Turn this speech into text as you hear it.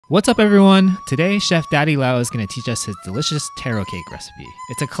What's up everyone? Today, Chef Daddy Lau is going to teach us his delicious taro cake recipe.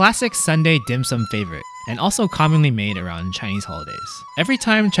 It's a classic Sunday dim sum favorite, and also commonly made around Chinese holidays. Every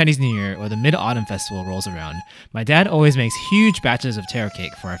time Chinese New Year or the Mid-Autumn Festival rolls around, my dad always makes huge batches of taro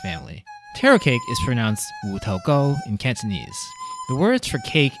cake for our family. Taro cake is pronounced wu tao go in Cantonese. The words for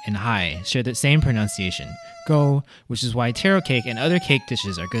cake and hai share the same pronunciation, go, which is why taro cake and other cake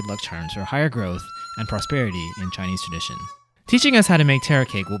dishes are good luck charms for higher growth and prosperity in Chinese tradition. Teaching us how to make taro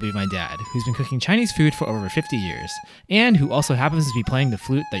cake will be my dad, who's been cooking Chinese food for over 50 years, and who also happens to be playing the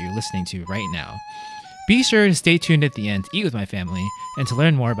flute that you're listening to right now. Be sure to stay tuned at the end to eat with my family and to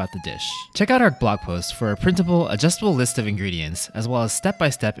learn more about the dish. Check out our blog post for a printable, adjustable list of ingredients, as well as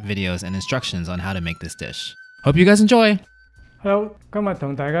step-by-step videos and instructions on how to make this dish. Hope you guys enjoy! Hello， 今日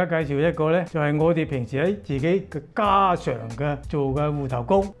同大家介紹一個呢，就係我哋平時喺自己嘅家常嘅做嘅芋頭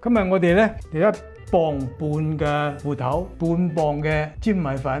糕。今日我哋呢，就1磅半嘅芋頭，半磅嘅粘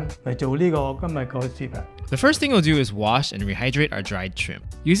米粉嚟做呢個今日個視頻。The first thing we'll do is wash and rehydrate our dried shrimp.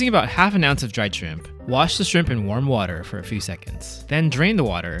 Using about half an ounce of dried shrimp, wash the shrimp in warm water for a few seconds. Then drain the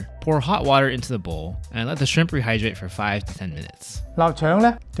water, pour hot water into the bowl, and let the shrimp rehydrate for 5 to 10 minutes. 臘腸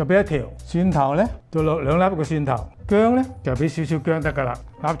呢，就俾1條，蒜頭呢，就落2粒嘅蒜頭，薑呢，就俾少少薑得㗎啦。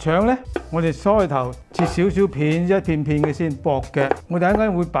臘腸呢，我哋梳頭切少少片，一片片嘅先，薄嘅。我哋一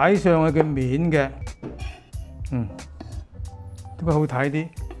陣會擺上去嘅面嘅，都會好睇啲。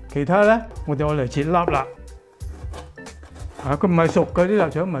其他呢，我哋愛嚟切粒啦。佢唔係熟嘅，啲臘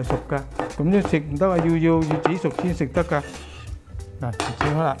腸唔係熟嘅，咁樣食唔得啊！要煮熟先食得㗎。嗱，切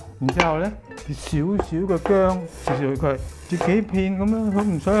好啦，然之後咧，少少嘅薑，切佢，切幾片咁樣，佢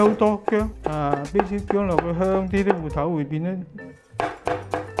唔使好多薑啊，俾少薑落去香啲，啲芋頭會變得。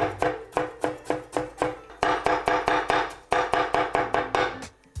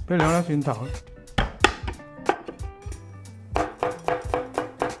俾2粒蒜頭。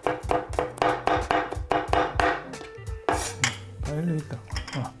喺呢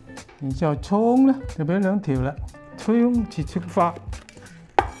度啊，然之後葱咧就俾2條啦，葱切花，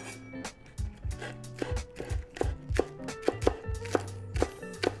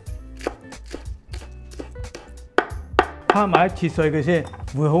蝦米切碎佢先，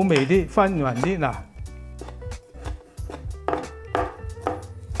會好味啲，均勻啲嗱。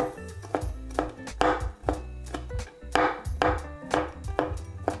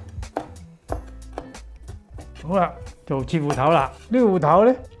好啦。就切芋頭啦，呢個芋頭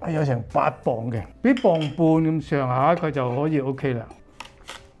咧係有成8磅嘅，俾1磅半咁上下佢就可以 OK 啦。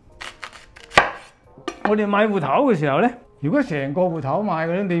我哋買芋頭嘅時候咧，如果成個芋頭買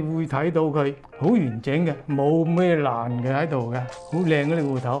嘅咧，你會睇到佢好完整嘅，冇咩爛嘅喺度嘅，好靚嗰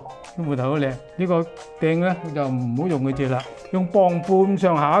啲芋頭，啲芋頭好靚。呢個釘咧就唔好用佢切啦，用1磅半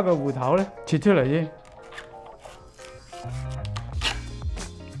上下嘅芋頭咧切出嚟先。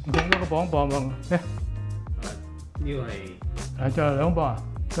整咗個磅咧。呢個係就係2磅啊，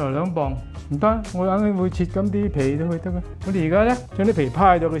就係2磅，唔得，我硬係會切咁啲皮都會得嘅。我哋而家咧將啲皮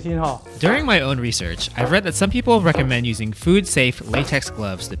拋咗佢先嗬。During my own research, I've read that some people recommend using food-safe latex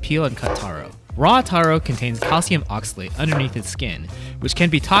gloves to peel and cut taro. Raw taro contains calcium oxalate underneath its skin, which can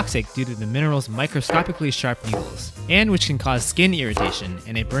be toxic due to the mineral's microscopically sharp needles, and which can cause skin irritation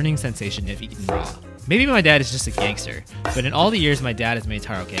and a burning sensation if eaten raw. Maybe my dad is just a gangster, but in all the years my dad has made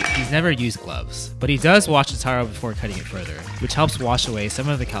taro cake, he's never used gloves. But he does wash the taro before cutting it further, which helps wash away some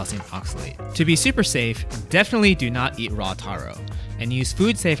of the calcium oxalate. To be super safe, definitely do not eat raw taro, and use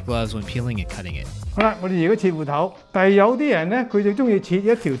food-safe gloves when peeling and cutting it. 好啦，我哋而家切芋頭，但係有啲人咧佢就中意切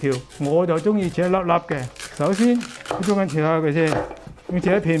一條條，我就中意切一粒粒嘅。首先，我中間切下佢先，要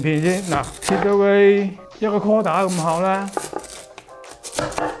切一片片先。嗱，切到佢一個 quarter 咁厚啦，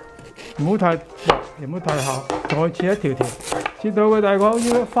唔好太薄，又唔好太厚，再切一條條，切到佢大概好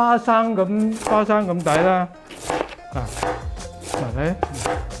似花生咁大啦。嗱睇，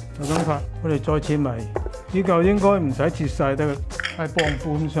就咁法，我哋再切埋呢嚿應該唔使切晒得嘅，係1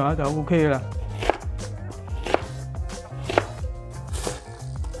磅半上下就 OK 啦。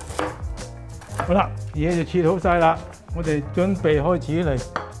好啦，嘢就切好晒啦，我哋準備開始嚟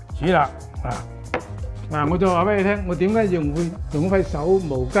煮啦。嗱，我就話俾你聽，我點解用塊手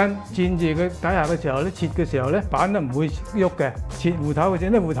毛巾墊住佢底下嘅時候咧，切嘅時候咧，板都唔會喐嘅。切芋頭嘅時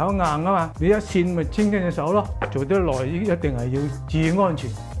候，啲芋頭硬啊嘛，你一墊咪清隻手咯。做得耐一定係要注意安全。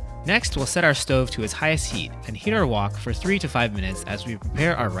Next, we'll set our stove to its highest heat and heat our wok for 3 to 5 minutes as we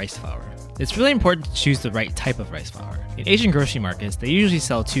prepare our rice flour. It's really important to choose the right type of rice flour. In Asian grocery markets, they usually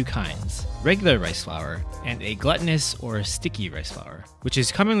sell two kinds, regular rice flour and a glutinous or sticky rice flour, which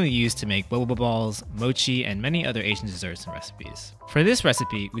is commonly used to make boba balls, mochi, and many other Asian desserts and recipes. For this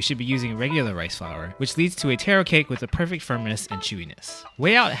recipe, we should be using regular rice flour, which leads to a taro cake with a perfect firmness and chewiness.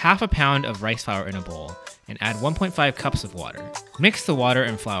 Weigh out half a pound of rice flour in a bowl and add 1.5 cups of water. Mix the water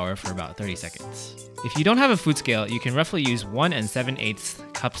and flour for about 30 seconds. If you don't have a food scale, you can roughly use 1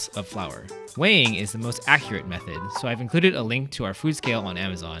 7/8 cups of flour. Weighing is the most accurate method, so I've included a link to our food scale on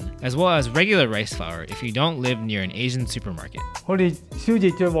Amazon, as well as regular rice flour if you don't live near an Asian supermarket. 我哋燒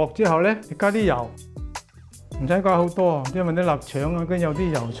熱隻鑊之後咧，你加啲油，唔使加好多，因為啲臘腸啊，跟有啲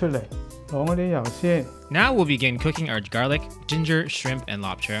油出嚟，攞嗰啲油先。Now we'll begin cooking our garlic, ginger, shrimp, and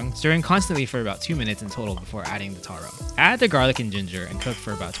lapchung, stirring constantly for about 2 minutes in total before adding the taro. Add the garlic and ginger and cook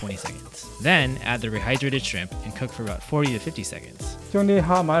for about 20 seconds. Then add the rehydrated shrimp and cook for about 40 to 50 seconds. 將啲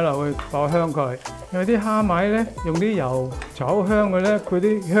蝦米落去爆香佢，因為啲蝦米咧用啲油炒香佢咧，佢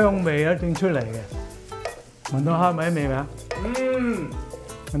啲香味一定出嚟嘅。聞到蝦米味未啊？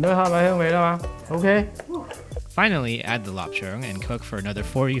聞到蝦米香味啦嘛 ？OK。Finally, add the lapchung and cook for another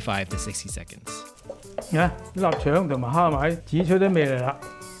 45 to 60 seconds. 啲臘腸同埋蝦米指出啲味嚟啦。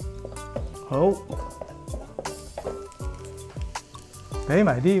好，俾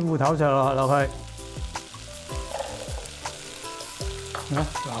埋啲芋頭落去。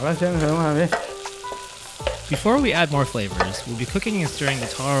嗱一聲響係咪？ Before we add more flavors, we'll be cooking and stirring the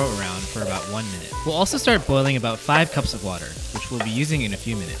taro around for about 1 minute. We'll also start boiling about 5 cups of water, which we'll be using in a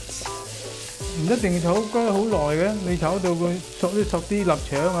few minutes. 唔一定炒得好耐嘅，你炒到佢索啲臘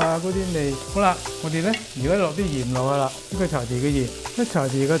腸啊嗰啲味。好啦，我哋咧而家落啲鹽落去啦，一個茶匙嘅鹽，一茶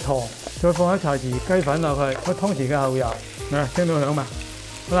匙嘅糖，再放一茶匙雞粉落去，一湯匙嘅蠔油。聽到響嘛？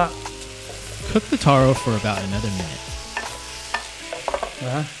好啦。Cook the taro for about another minute.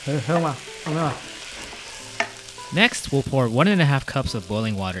 香嘛？咁樣啊？ Next, we'll pour 1.5 cups of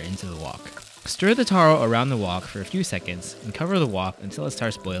boiling water into the wok. Stir the taro around the wok for a few seconds and cover the wok until it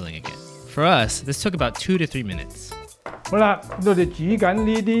starts boiling again. For us, this took about 2 to 3 minutes. 好啦，我哋煮緊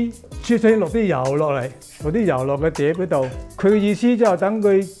呢啲，先落啲油落嚟，落啲油落個碟嗰度。佢嘅意思即係等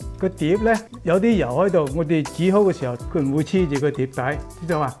佢個碟咧有啲油喺度，我哋煮好嘅時候佢唔會黐住個碟底，知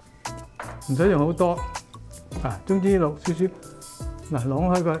道嘛？唔使用好多，總之落少少，嗱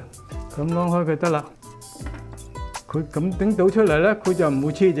啷開佢，咁啷開佢得啦。佢咁頂倒出嚟咧，佢就唔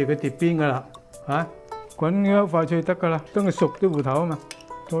會黐住個碟邊噶啦，滾咗快脆得噶啦，等佢熟啲芋頭啊嘛。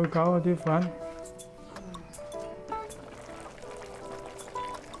 再攪下啲粉，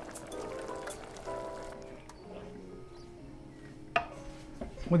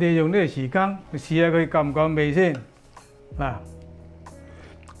我哋用呢個時間去試下佢夠唔夠味先。嗱，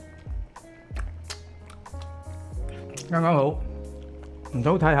啱啱好，唔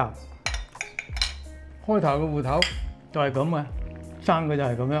好太鹹。開頭嘅芋頭就係咁嘅，生嘅就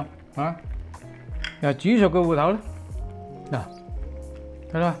係咁樣嗱，煮熟嘅芋頭咧，嗱。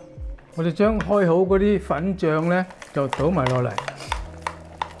 睇啦，我哋將開好嗰啲粉醬咧，就倒埋落嚟。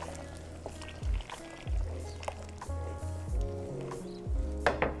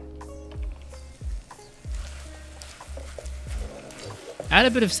Add a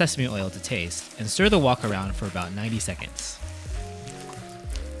bit of sesame oil to taste and stir the wok around for about 90 seconds.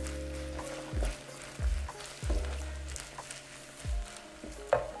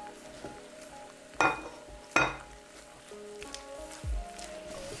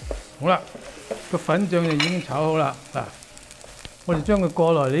好啦，個粉醬就已經炒好啦。嗱，我哋將佢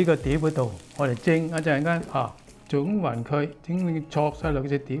過來呢個碟嗰度，我哋蒸一陣間整勻佢，整佢戳晒落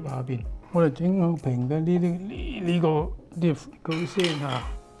隻碟下邊。我哋整好平嘅呢個佢先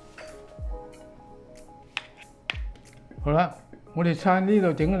好啦，我哋趁呢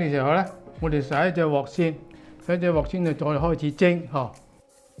度整嘅時候咧，我哋洗一隻鑊先，洗隻鑊先就再開始蒸我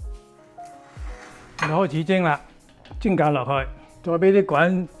哋開始蒸啦，蒸架落去。 再俾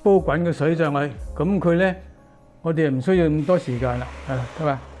啲煲滾嘅水上去，咁佢咧，我哋唔需要咁多時間啦，得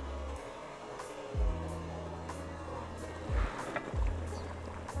嘛？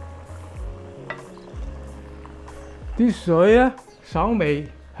啲水咧，稍微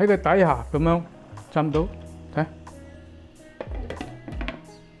喺個底下咁樣浸到，睇，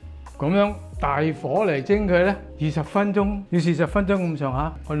咁樣大火嚟蒸佢咧，20分鐘，要40分鐘咁上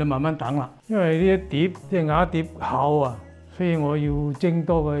下，我哋慢慢等啦，因為呢一碟即係瓦碟厚啊。 所以我要蒸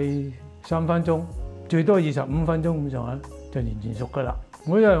多佢3分鐘，最多25分鐘咁上下就完全熟噶啦。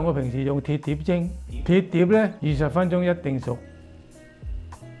因為我平時用鐵碟蒸，鐵碟咧20分鐘一定熟。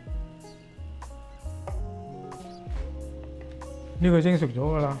呢個蒸熟咗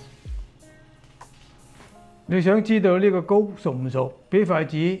噶啦，你想知道呢個糕熟唔熟？俾筷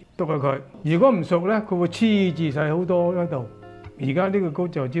子篤下佢。如果唔熟咧，佢會黐住晒好多喺度。而家呢個糕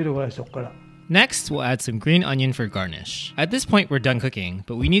就知道佢係熟噶啦。Next, we'll add some green onion for garnish. At this point, we're done cooking,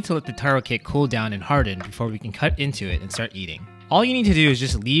 but we need to let the taro cake cool down and harden before we can cut into it and start eating. All you need to do is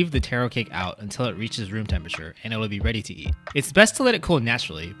just leave the taro cake out until it reaches room temperature and it will be ready to eat. It's best to let it cool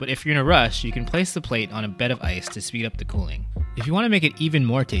naturally, but if you're in a rush, you can place the plate on a bed of ice to speed up the cooling. If you want to make it even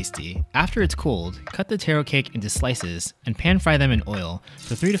more tasty, after it's cooled, cut the taro cake into slices and pan fry them in oil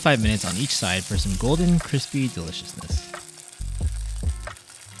for 3 to 5 minutes on each side for some golden, crispy deliciousness.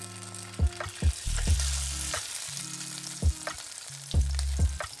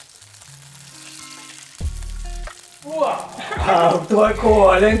 Wow! 太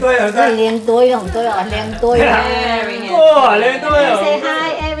過啊，靚堆又得。靚堆唔堆啊，靚堆啊。哇，靚堆啊 Say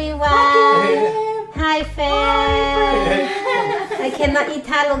hi everyone. Hi fam. I cannot eat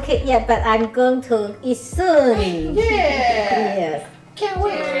taro cake yet, but I'm going to eat soon. Yes. Can't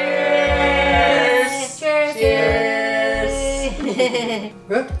wait. Cheers.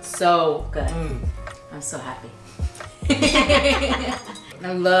 Good? So good. I'm so happy.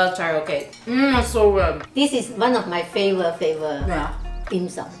 I love taro cake. It's so good. This is one of my favorite Yeah. dim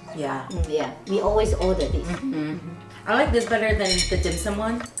sum. Yeah. Yeah, we always order this. I like this better than the dim sum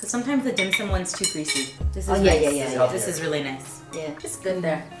one because sometimes the dim sum one's too greasy. This is Oh, yeah, nice. yeah, yeah. This is really nice. Yeah, It's good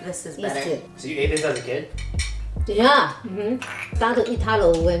there. This is it's better. good. So you ate this as a kid? Yeah. Start to eat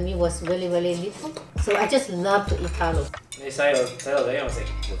taro when we was really little. So I just love to eat taro. 你細路仔有冇食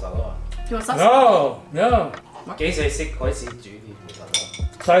芋頭糕啊？ Do you want sauce? No, no. 幾歲識開始煮啲芋頭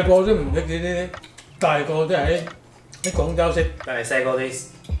糕？細個都唔識呢啲，大個都喺廣州識。但係細個你已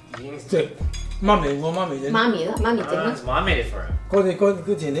經即係媽咪，我媽咪整。媽咪啦，媽咪整啦。媽 made it for him.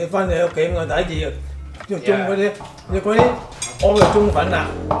 嗰前你翻你屋企，我第一次就中嗰啲，你嗰啲我嘅中粉啊，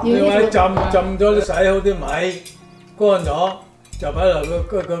你話浸咗洗好啲米，乾咗就擺落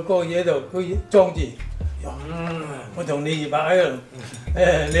個嘢度，佢裝住。我同你二伯喺度，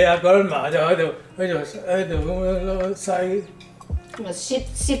你阿哥嫲就喺度咁樣洗。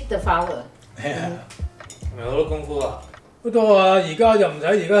Ship the flour。係啊，係咪好多功夫啊？好多啊！而家就唔使，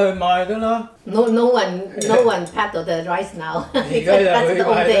而家去買得啦。No one paddle the rice now. 而家就去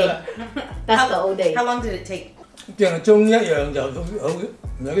買得啦。That's the old day. How long did it take? 淨係中一樣就好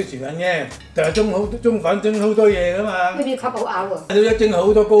唔有啲時間嘅，但係中粉蒸好多嘢噶嘛。Maybe a couple hours. 你一蒸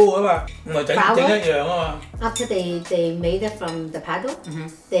好多糕啊嘛，唔係整一樣啊嘛。After they made it from the paddle,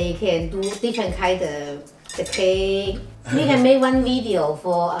 they can do different kind of the cake. We can make one video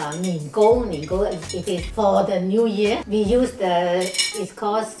for 年糕. It is for the New Year. We use it's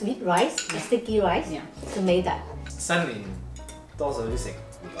called sweet rice, sticky rice, to make that. 新年多數都食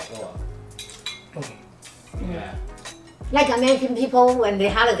芋頭糕啊。Yeah. Like American people, when they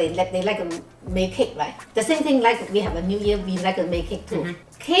holiday, they like to make cake, right? The same thing like we have a New Year, we like to make cake too.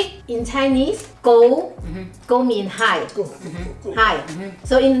 Cake in Chinese, go mean high, high.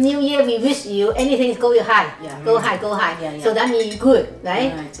 So in the New Year, we wish you anything go high, go high, go high. So that means good,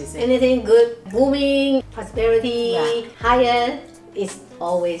 right? Anything good, booming, prosperity, higher is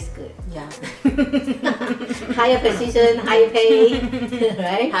always good. Yeah. Higher position, higher pay,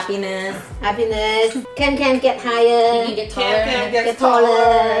 right? Happiness. Can get higher. You can get taller. Get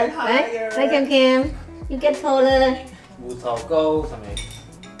taller, right? Right, Cam? You get taller. 芋頭糕係咪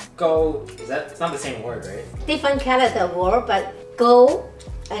糕 is that it's not the same word, right? Different character word, but go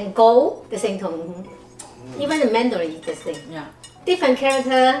and go the same tone. Even the Mandarin is the same. Yeah. Different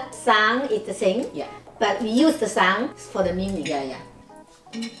character sound is the same. Yeah. But we use the sound for the meaning. Yeah.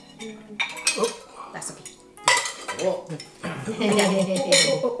 That's okay.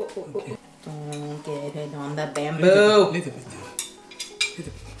 Don't get it on the bamboo.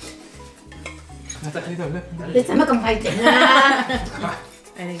 你使乜咁快整啊？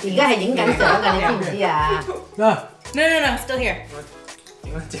而家係影緊相㗎，你知唔知啊？ 嗱 No, still here.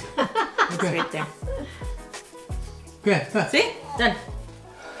 點樣整？ It's right there. 嘅 See? Done.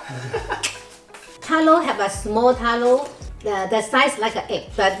 Taro have a small taro, the size like an egg,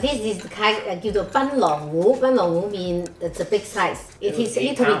 but this is kind 叫做檳榔糊。檳榔糊 mean it's a big size. It is a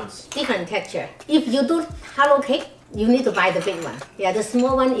little bit different texture. If you do taro cake, you need to buy the big one. Yeah, the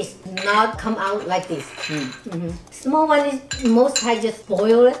small one is not come out like this. Small one is most time just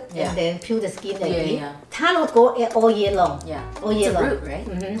boil it and then peel the skin and eat. Taro go all year long. Yeah. All year It's a long. root, right?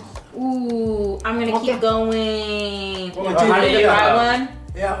 Ooh, I'm gonna Okay. keep going. Oh, How did the dry one?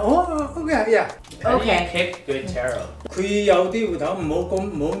 呀，哦，OK 呀， Okay. Pick good taro. 佢有啲芋頭唔好咁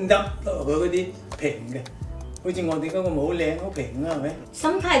凹落去嗰啲平嘅，好似我哋嗰個冇靚好平啊，係咪？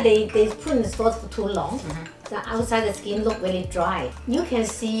 Sometimes they put in the sauce for too long. The outside the skin look really dry. You can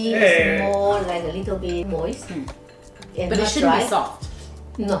see it's more like a little bit moist. And But it not shouldn't dry. be soft.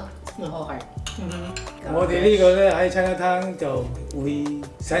 No. Oh, hard. 我哋呢個咧喺餐一攤就會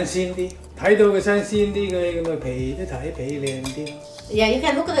新鮮啲，睇到佢新鮮啲嘅咁嘅皮都睇皮靚啲咯。Yeah, you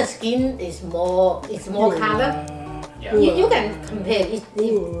can look at the skin. It's more color. You can compare. If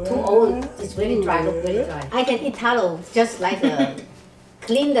too old, it's really dry. Look really dry. I can eat taro just like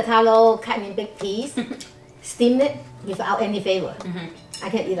clean the taro, cut in big piece, steam it without any flavor. I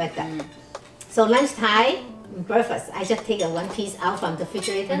can eat like that. So lunchtime, breakfast, I just take one piece out from the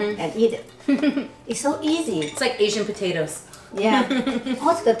refrigerator and eat it. It's so easy. It's like Asian potatoes. Yeah.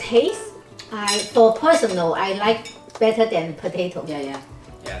 Also the taste, for personal, I like better than potato. Yeah.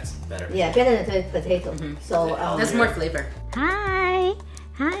 Yeah, it's better. Yeah, better than potato. So That's more flavor. Hi,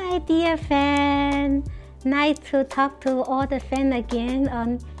 dear fan. Nice to talk to all the fans again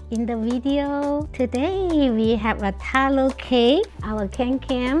in the video. Today we have a Taro Cake. Our Cam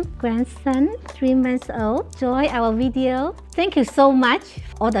grandson, 3 months old, enjoy our video. Thank you so much,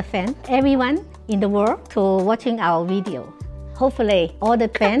 all the fans, everyone in the world, to watching our video. Hopefully, all the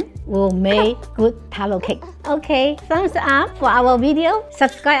fans will make good Taro cake. Okay, thumbs up for our video.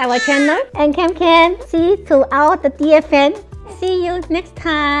 Subscribe our channel. And Cam, see to all the dear fans. See you next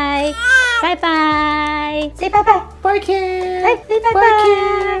time. Bye bye. Say bye bye. Bye, Kim. Say bye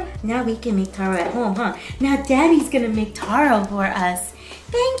bye. Now we can make taro at home, huh? Now Daddy's gonna make taro for us.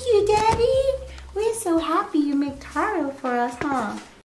 Thank you, Daddy. We're so happy you make taro for us, huh?